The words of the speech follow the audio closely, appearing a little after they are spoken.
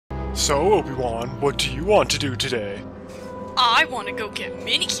So, Obi-Wan, what do you want to do today? I want to go get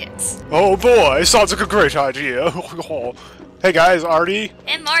mini kits. Oh boy, sounds like a great idea. Hey guys, Arty.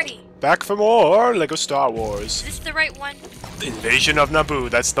 And Marty. Back for more LEGO Star Wars. Is this the right one? Invasion of Naboo,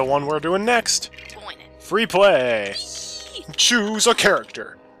 that's the one we're doing next. Going in. Free play. Choose a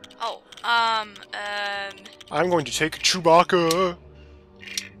character. Oh, I'm going to take Chewbacca.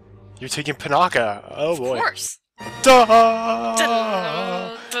 You're taking Panaka. Oh boy. Of course. Duh!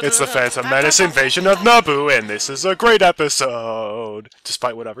 It's the Phantom Menace Invasion of Naboo, and this is a great episode,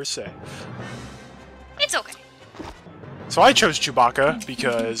 despite what others say. It's okay. So I chose Chewbacca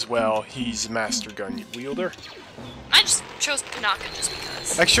because, well, he's Master Gun wielder. I just chose Panaka just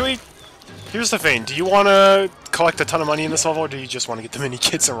because. Actually, here's the thing. Do you want to collect a ton of money in this level, or do you just want to get the mini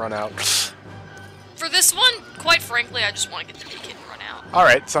kits and run out? For this one, quite frankly, I just want to get the mini kit and run out.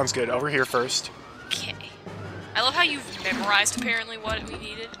 Alright, sounds good. Over here first. Okay. I love how you've memorized, apparently, what we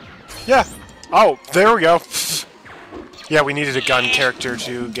needed. Yeah. Oh, there we go. Yeah, we needed a gun character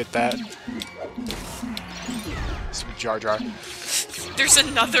to get that. Sweet Jar Jar. There's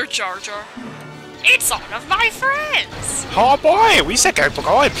another Jar Jar. It's one of my friends! Oh boy, we said go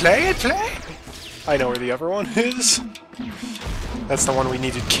play. I know where the other one is. That's the one we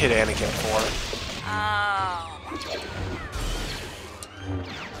needed Kid Anakin for. Oh.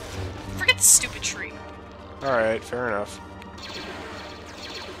 Forget the stupid tree. Alright, fair enough.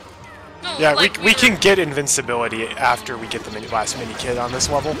 No, Yeah, like we can get invincibility after we get the last mini kid on this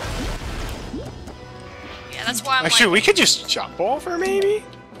level. Yeah, that's why I'm Actually, like... we could just jump over, maybe?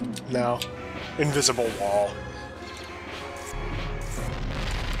 No. Invisible wall.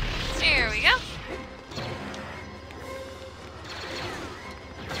 There we go.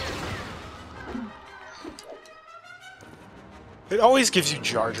 It always gives you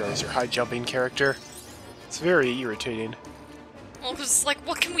Jar Jar as your high jumping character. It's very irritating. Well, because, like,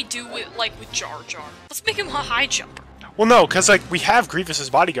 what can we do with Jar Jar? Let's make him a high jumper. Well, no, because, like, we have Grievous's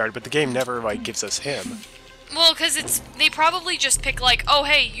bodyguard, but the game never, like, gives us him. Well, because they probably just pick, like, oh,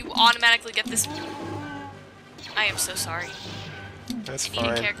 hey, you automatically get this... I am so sorry. That's I need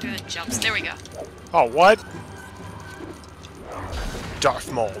fine. a character that jumps. There we go. Oh, what? Darth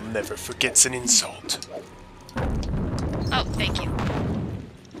Maul never forgets an insult. Oh, thank you.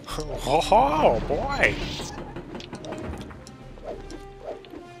 Oh, boy.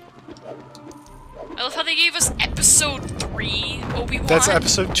 I love how they gave us Episode 3 Obi-Wan. That's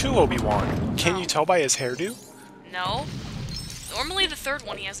Episode 2 Obi-Wan. Can't you tell by his hairdo? No. Normally the third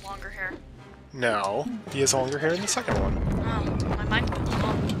one he has longer hair. No. He has longer hair in the second one. Oh, my mind blew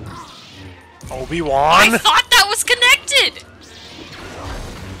along. Obi-Wan? I thought that was connected!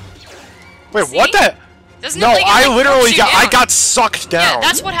 Wait, See? what the? Doesn't No, it, like, I it, like, literally knocks you got- I down? got sucked down. Yeah,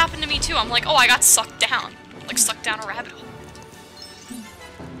 that's what happened to me too. I'm like, oh, I got sucked down. Like, sucked down a rabbit hole.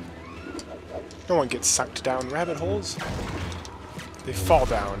 No one gets sucked down rabbit holes. They fall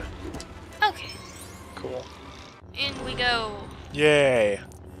down. Okay. Cool. In we go. Yay.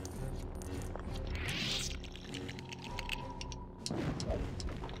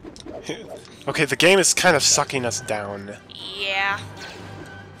 Okay, the game is kind of sucking us down. Yeah.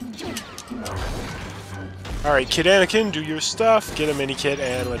 Alright, Kid Anakin, do your stuff, get a mini kit,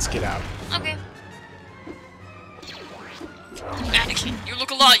 and let's get out. Okay. Anakin, you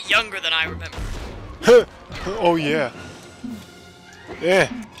look a lot younger than I remember. Oh yeah.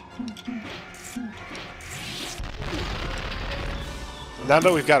 Yeah. Now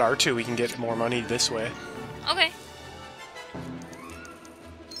that we've got R2, we can get more money this way. Okay.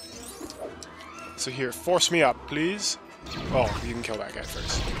 So here, force me up, please. Oh, you can kill that guy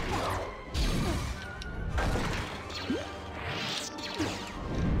first.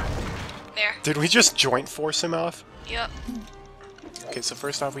 There. Did we just joint force him off? Yep. Okay, so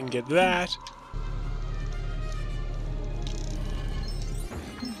first off we can get that.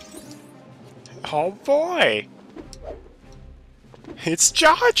 Oh boy! It's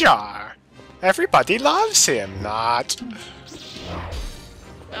Jar Jar! Everybody loves him, not...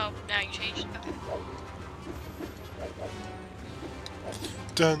 Oh, now you changed. Okay.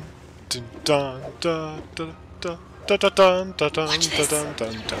 Dun dun dun dun dun dun dun dun dun dun dun Watch this. dun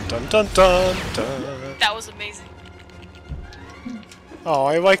dun dun dun dun dun. That was amazing. Oh,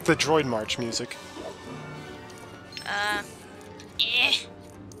 I like the droid march music. Eh.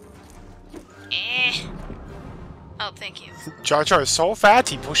 Eh. Oh, thank you. Jar Jar is so fat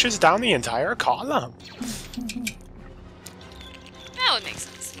he pushes down the entire column. That would make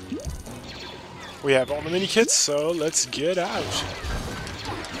sense. We have all the mini kits, so let's get out.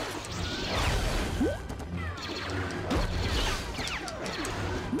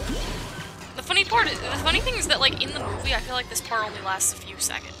 The funny thing is that, like, in the movie, I feel like this part only lasts a few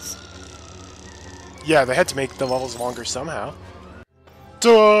seconds. Yeah, they had to make the levels longer somehow.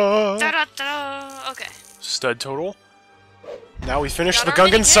 Duh! Da-da-da! Okay. Stud total. Now we finished Got the our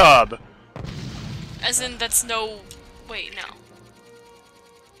Gungan mini-kit? Sub! As in, that's no... Wait, no.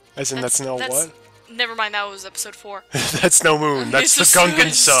 As in, that's no what? Never mind, that was episode 4. That's no moon, that's the It's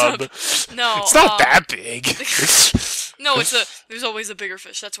Gungan Sub. Sub! No, It's not that big! No, there's always a bigger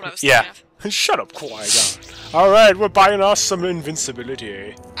fish, that's what I was thinking Yeah. Shut up, Qui-Gon. Alright, we're buying us some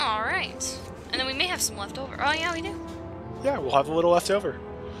invincibility. of. Alright. And then we may have some left over. Oh, yeah, we do. Yeah, we'll have a little left over.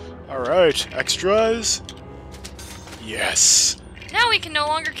 Alright, extras. Yes. Now we can no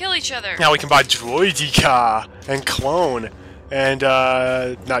longer kill each other. Now we can buy Droideka and Clone. And,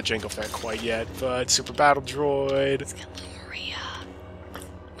 not Jango Fett quite yet, but Super Battle Droid. Let's get Lou Maria.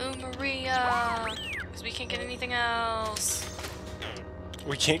 Lou Maria. Because we can't get anything else.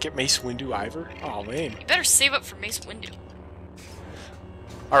 We can't get Mace Windu either? Aw, lame. You better save up for Mace Windu.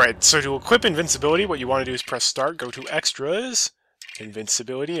 Alright, so to equip invincibility, what you want to do is press start, go to extras,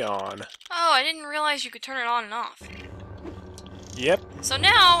 invincibility on. Oh, I didn't realize you could turn it on and off. Yep. So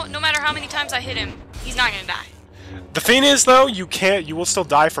now, no matter how many times I hit him, he's not gonna die. The thing is, though, you will still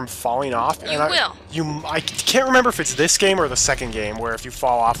die from falling off. You will. I can't remember if it's this game or the second game, where if you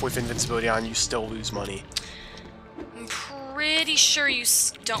fall off with invincibility on, you still lose money. I'm pretty sure you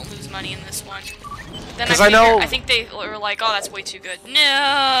don't lose money in this one. Then I think they were like, oh, that's way too good. No!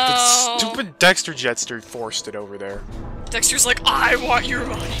 The stupid Dexter Jetster forced it over there. Dexter's like, I want your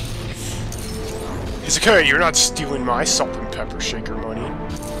money. He's like, hey, you're not stealing my salt and pepper shaker money.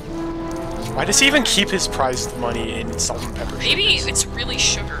 Why does he even keep his prized money in salt and pepper shakers? Maybe it's really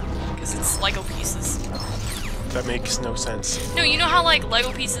sugar, because it's Lego pieces. That makes no sense. No, you know how, like,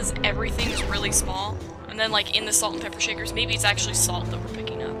 Lego pieces, everything's really small? And then, like, in the salt and pepper shakers, maybe it's actually salt that we're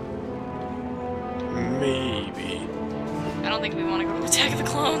picking up. Maybe. I don't think we want to go to Attack of the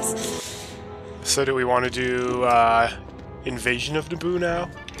Clones. So do we want to do, Invasion of Naboo now?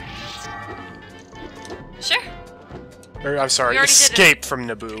 Sure. Or, I'm sorry, Escape from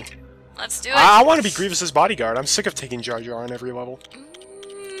Naboo. Let's do it. I want to be Grievous's bodyguard. I'm sick of taking Jar Jar on every level.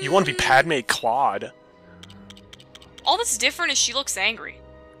 You want to be Padme Claude. All that's different is she looks angry.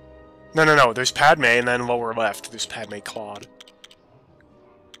 No. There's Padme, and then lower left, there's Padme Claude.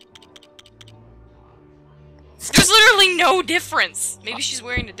 There's literally no difference. Maybe she's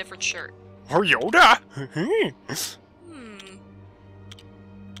wearing a different shirt. Or Yoda!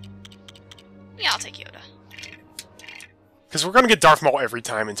 Yeah, I'll take Yoda. Because we're gonna get Darth Maul every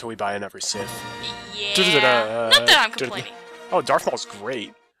time until we buy another Sith. Yeah. Not that I'm complaining. Oh, Darth Maul's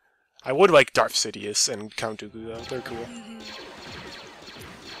great. I would like Darth Sidious and Count Dooku, though. They're cool.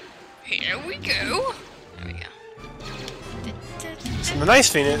 Here we go. There we go. So the nice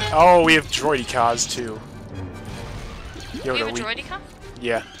thing is... Oh, we have Droidekas, too. Yoda, we have a Droideka?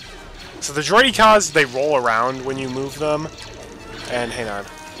 Yeah. So the Droidekas, they roll around when you move them. And, hang on.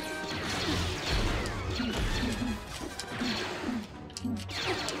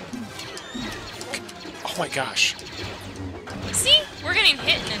 Oh my gosh. See? We're getting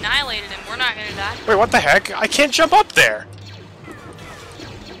hit and annihilated and we're not gonna die. Wait, what the heck? I can't jump up there!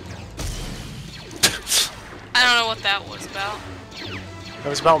 I don't know what that was about. That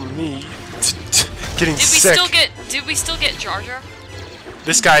was about me getting sick. Did we still get Jar Jar?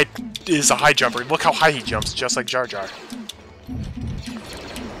 This guy is a high jumper. Look how high he jumps, just like Jar Jar.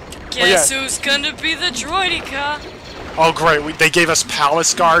 Guess who's gonna be the Droideka? Oh great, they gave us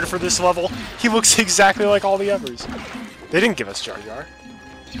Palace Guard for this level. He looks exactly like all the others. They didn't give us Jar Jar.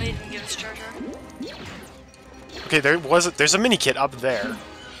 They didn't give us Jar Jar. Okay, there's a mini kit up there.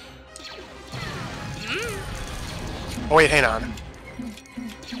 Oh wait, hang on.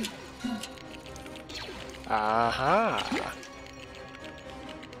 Aha.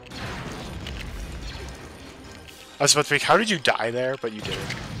 I was about to think, how did you die there? But you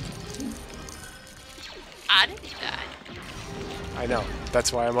didn't. I didn't die. I know.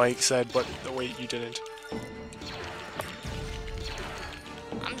 That's why I like said, but wait, you didn't.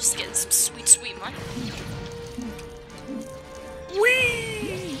 I'm just getting some sweet, sweet money.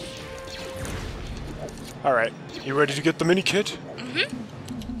 Whee! Alright, you ready to get the mini kit? Mm-hmm.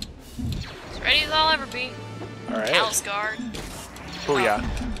 As ready as I'll ever be. Alright. Palace Guard. Oh yeah.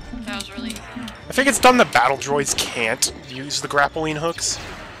 That was really easy. I think it's dumb that battle droids can't use the grappling hooks,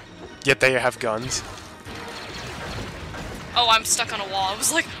 yet they have guns. Oh, I'm stuck on a wall. I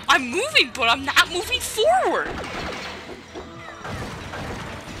was like, I'm moving, but I'm not moving forward!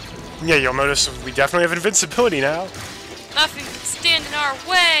 Yeah, you'll notice we definitely have invincibility now. Nothing can stand in our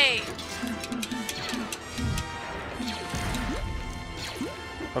way!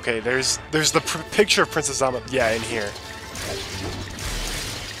 Okay, there's the picture of Princess Zama. Yeah, in here.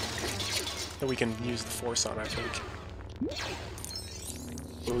 that we can use the Force on, I think.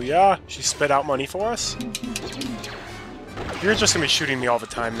 Oh yeah, she spit out money for us. You're just gonna be shooting me all the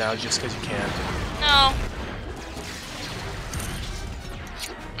time now, just because you can. No.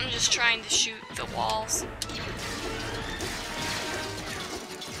 I'm just trying to shoot the walls.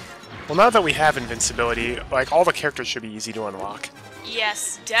 Well, now that we have invincibility, like, all the characters should be easy to unlock.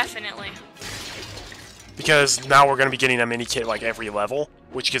 Yes, definitely. Because now we're going to be getting a mini-kit, like, every level,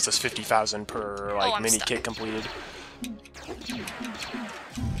 which gives us 50,000 per, like, mini-kit completed.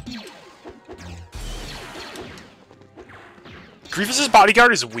 Grievous's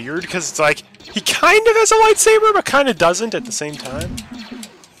bodyguard is weird, because it's like, he kind of has a lightsaber, but kind of doesn't at the same time.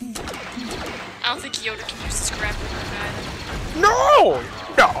 I don't think Yoda can use this grappling hook either. No!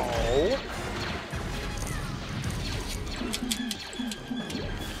 No!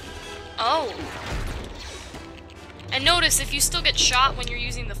 Oh. And notice, if you still get shot when you're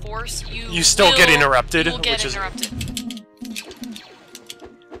using the Force, you still get interrupted, you will get which interrupted.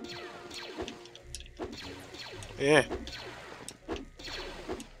 Yeah.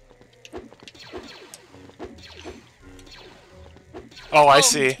 Oh, I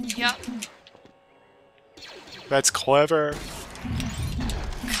see. Yep. That's clever.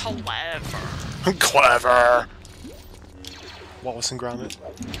 Clever. Clever! Wallace and Gromit.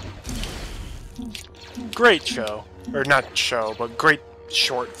 Great show. Or not show, but great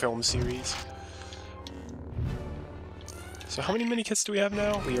short film series. So how many mini-kits do we have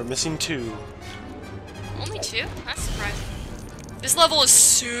now? We are missing 2. Only 2? That's surprising. This level is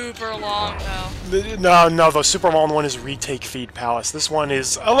super long, though. No, the super long one is Retake Feed Palace. This one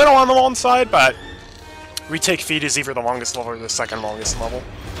is a little on the long side, but Retake Feed is either the longest level or the second longest level.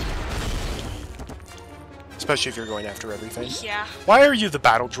 Especially if you're going after everything. Yeah. Why are you the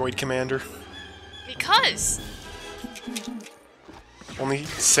battle droid commander? Because. Only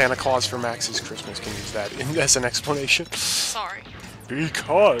Santa Claus for Max's Christmas can use that as an explanation. Sorry.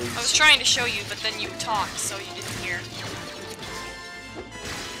 Because. I was trying to show you, but then you talked, so you didn't hear.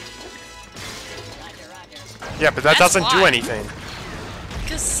 Yeah, but that doesn't do anything.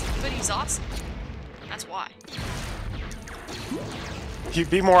 But he's awesome. That's why. He'd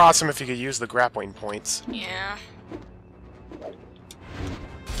be more awesome if he could use the grappling points. Yeah.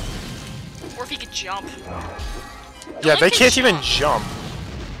 Or if he could jump. Yeah, they can't even jump.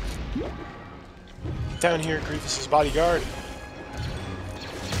 Down here, Grievous's bodyguard.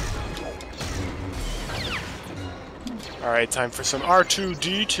 Alright, time for some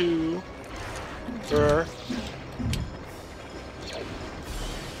R2-D2.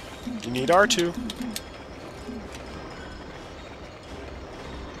 You need R2.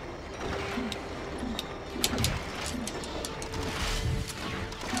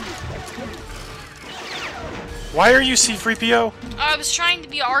 Why are you C-3PO? I was trying to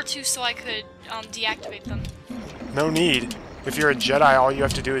be R2 so I could deactivate them. No need. If you're a Jedi, all you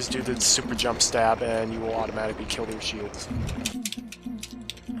have to do is do the super jump stab and you will automatically kill their shields.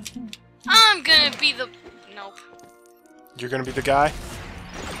 I'm gonna be the... Nope. You're gonna be the guy?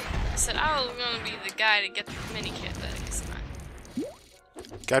 I said I was gonna be the guy to get the mini-kit, but I guess not.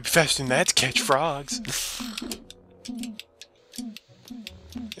 Gotta be faster than that to catch frogs.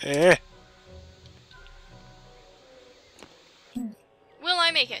 Eh. Will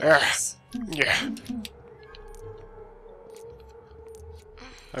I make it? Yes. Yeah.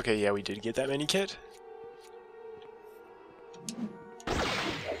 Okay, yeah, we did get that mini kit.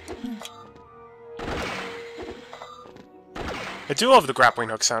 I do love the grappling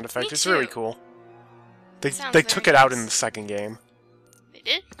hook sound effect. It's really cool. They took it out in the second game. They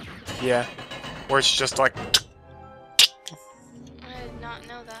did? Yeah. Where it's just like... I did not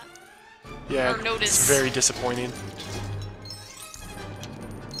know that. Yeah, or notice. It's very disappointing.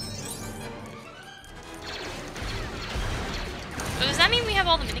 So does that mean we have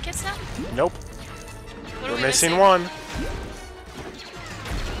all the mini-kits now? Nope. What are We're we missing one.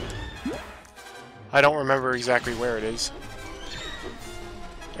 I don't remember exactly where it is.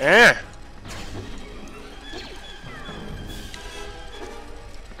 Eh!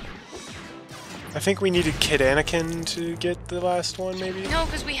 I think we needed Kid Anakin to get the last one, maybe? No,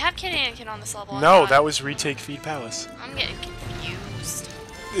 because we have Kid Anakin on this level. No, that was Retake Feed Palace. I'm getting confused.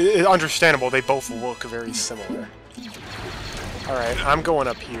 Understandable, they both look very similar. Alright, I'm going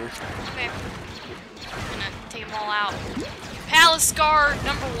up here. Okay. I'm gonna take them all out. Palace Guard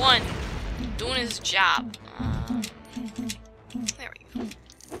 #1. Doing his job. There we go.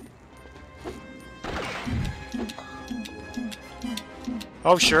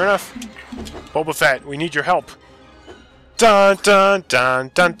 Oh, sure enough. Boba Fett, we need your help. Dun dun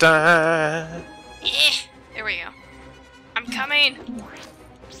dun dun dun. Yeah, there we go. I'm coming.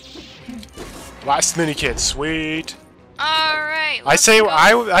 Last mini kit, sweet. Alright, I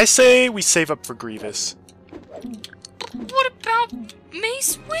say we save up for Grievous. What about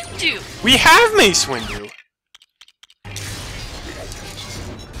Mace Windu? We have Mace Windu.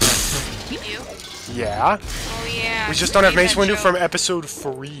 We do? Yeah. Oh yeah. We just don't have Mace Windu from episode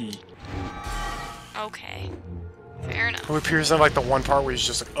 3. Okay. Fair enough. Who appears in like the one part where he's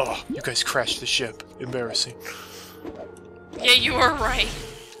just like, oh, you guys crashed the ship. Embarrassing. Yeah, you are right.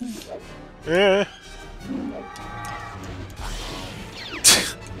 Yeah.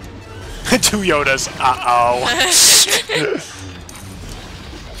 Two Yodas. Uh-oh.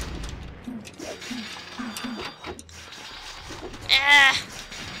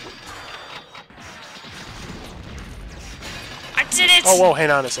 I did it! Oh, whoa,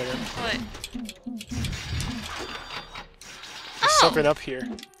 hang on a second. What? There's something up here.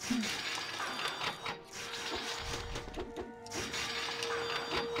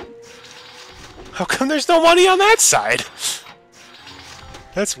 How come there's no money on that side?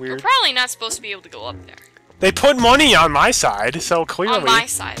 That's weird. We're probably not supposed to be able to go up there. They put money on my side, so clearly... On my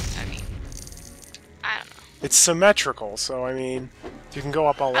side, I mean. I don't know. It's symmetrical, so I mean, you can go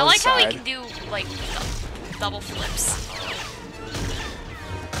up on one side. I like how we can do, like, double flips.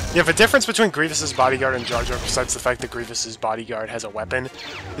 Yeah, the difference between Grievous's bodyguard and Jar Jar, besides the fact that Grievous's bodyguard has a weapon,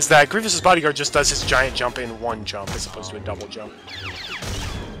 is that Grievous's bodyguard just does his giant jump in one jump, as opposed to a double jump.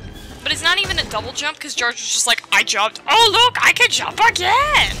 But it's not even a double jump, because Jar Jar's just like, I jumped, oh look, I can jump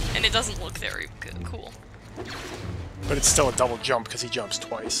again! And it doesn't look very good, cool. But it's still a double jump, because he jumps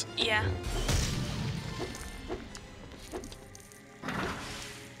twice. Yeah.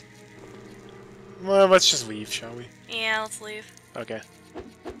 Well, let's just leave, shall we? Yeah, let's leave. Okay.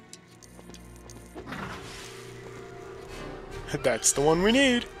 That's the one we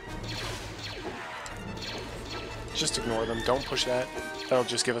need! Just ignore them, don't push that. That'll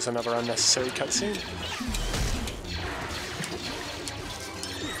just give us another unnecessary cutscene.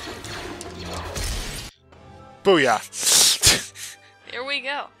 Booyah! Here we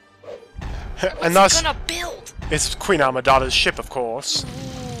go. And thus, gonna build? It's Queen Amidala's ship, of course.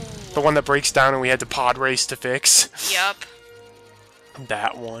 Ooh. The one that breaks down and we had to pod race to fix. Yup.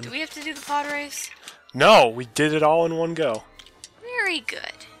 That one. Do we have to do the pod race? No, we did it all in one go. Very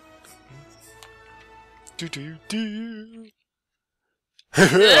good. Do.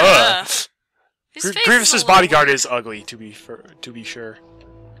 His face Grievous's is a bodyguard little is ugly, to be sure.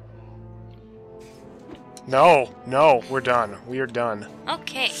 No, we're done. We are done.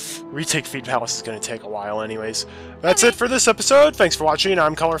 Okay. Retake Feet Palace is going to take a while anyways. That's it for this episode. Thanks for watching.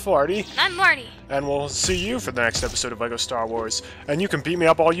 I'm Colorful Arty. And I'm Marty. And we'll see you for the next episode of LEGO Star Wars. And you can beat me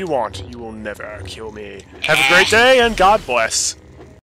up all you want. You will never kill me. Have a great day, and God bless.